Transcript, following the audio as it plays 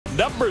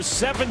Number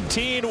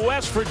 17,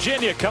 West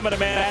Virginia, coming to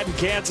Manhattan,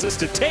 Kansas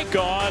to take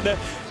on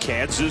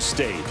Kansas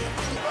State.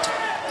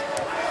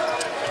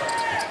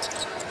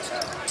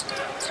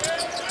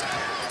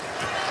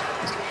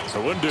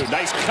 Windu,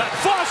 nice cut.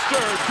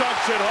 Foster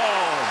dunks it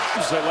home.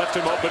 They left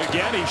him open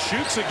again. He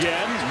shoots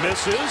again.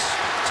 Misses.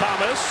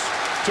 Thomas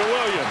to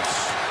Williams.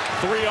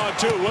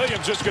 3-on-2.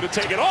 Williams just going to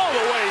take it all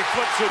the way. He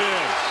flips it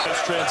in.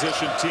 Best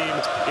transition team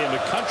in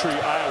the country,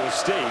 Iowa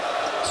State.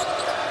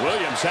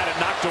 Williams had it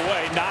knocked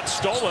away, not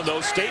stolen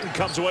though. Staten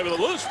comes away with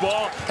a loose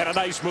ball and a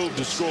nice move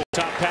to score.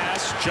 Top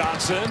pass.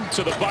 Johnson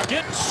to the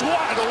bucket.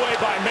 Swatted away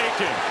by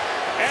Macon.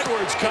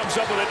 Edwards comes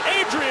up with it.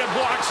 Adrian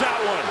blocks that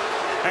one.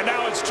 And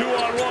now it's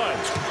 2-on-1.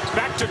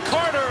 Back to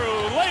Carter,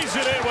 who lays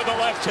it in with the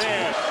left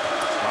hand.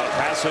 A lot of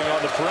passing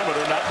on the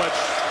perimeter, not much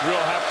real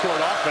half-court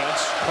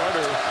offense.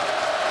 Carter,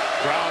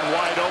 ground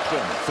wide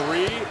open.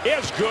 Three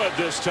is good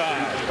this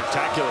time.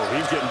 Spectacular.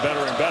 He's getting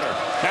better and better.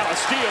 Now a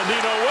steal,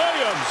 Nino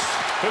Williams,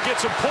 who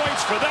gets some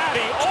points for that.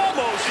 He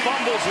almost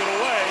fumbles it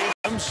away.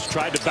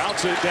 Tried to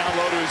bounce it down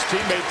low to his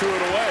teammate, threw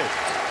it away.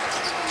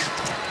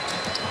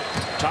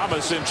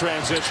 Thomas in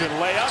transition,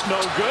 layup, no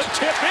good.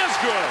 Tip is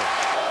good.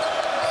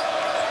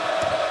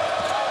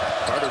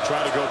 Carter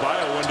trying to go by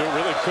a window,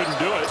 really couldn't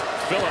do it.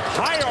 Phillip,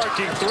 high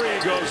arcing three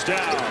goes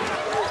down.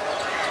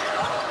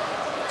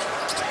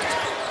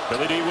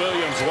 Billy D.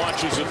 Williams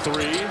launches a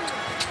three.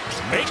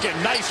 Macon,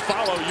 nice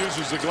follow,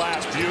 uses the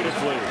glass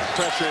beautifully.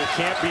 Pressure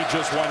can't be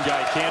just one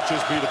guy, can't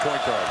just be the point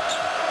guard.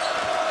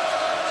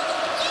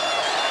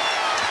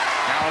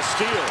 Now a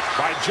steal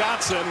by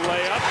Johnson,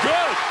 layup,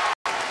 good.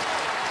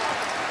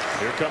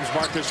 Here comes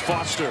Marcus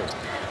Foster.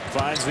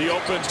 Finds the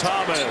open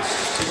Thomas.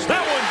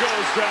 That one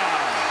goes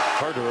down.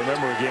 Hard to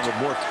remember a game with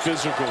more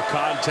physical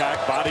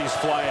contact, bodies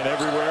flying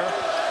everywhere.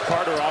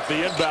 Carter off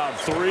the inbound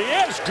three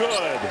is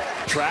good.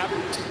 Trap.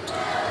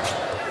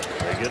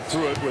 They get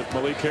through it with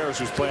Malik Harris,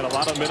 who's playing a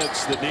lot of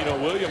minutes that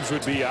Nino Williams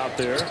would be out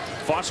there.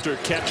 Foster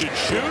catch and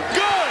shoot.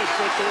 Good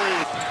for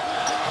three.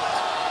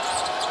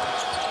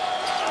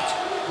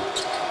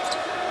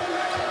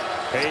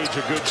 Page,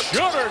 a good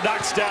shooter,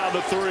 knocks down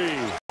the three.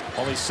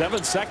 Only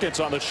 7 seconds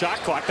on the shot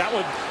clock. That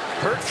one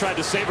Hurt tried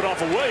to save it off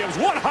of Williams.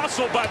 What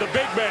hustle by the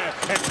big man.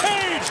 And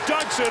Page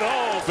dunks it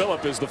home.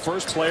 Phillip is the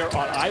first player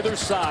on either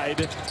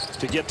side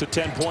to get to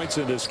 10 points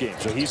in this game.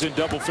 So he's in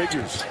double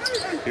figures.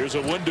 Here's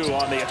a Windu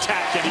on the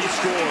attack, and he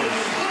scores.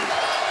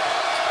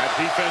 That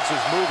defense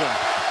is moving.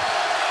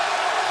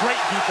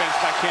 Great defense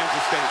by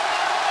Kansas State.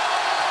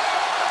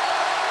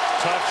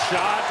 Tough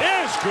shot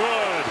is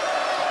good.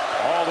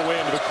 All the way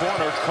into the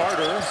corner.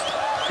 Carter.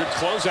 Good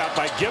closeout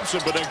by Gibson,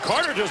 but then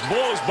Carter just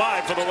blows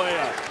by for the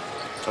layup.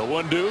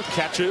 Windu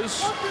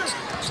catches.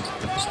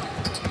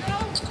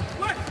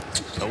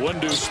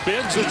 Windu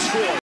spins and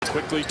scores.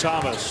 Quickly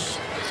Thomas.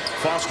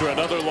 Foster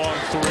another long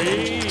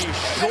three.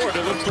 Short,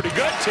 it looked pretty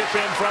good. Tip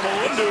in from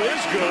Windu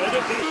is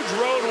good. Huge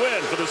road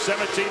win for the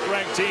 17th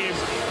ranked team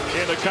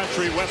in the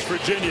country, West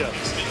Virginia.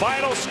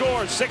 Final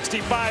score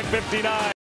 65-59.